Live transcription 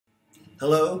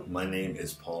Hello, my name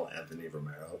is Paul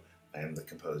Romero. I am the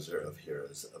composer of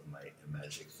Heroes of Might and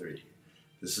Magic 3.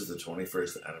 This is the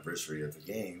 21st anniversary of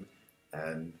the game,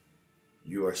 and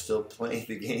you are still playing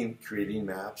the game, creating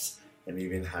maps, and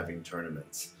even having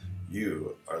tournaments.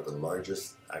 You are the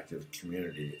largest active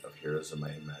community of Heroes of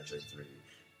Might and Magic 3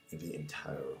 in the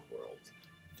entire world.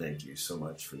 Thank you so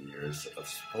much for the years of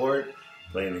support,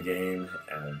 playing the game,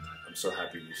 and I'm so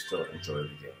happy you still enjoy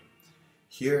the game.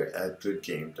 Here at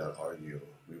goodgame.ru,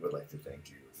 we would like to thank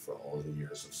you for all the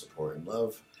years of support and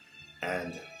love,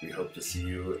 and we hope to see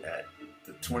you at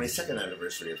the 22nd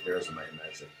anniversary of Heroes of Might and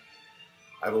Magic.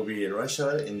 I will be in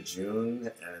Russia in June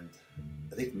and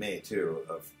I think May too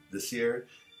of this year,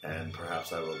 and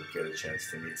perhaps I will get a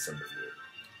chance to meet some of you.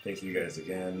 Thank you guys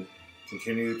again.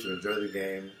 Continue to enjoy the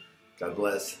game. God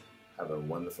bless. Have a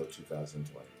wonderful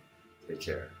 2020. Take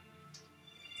care.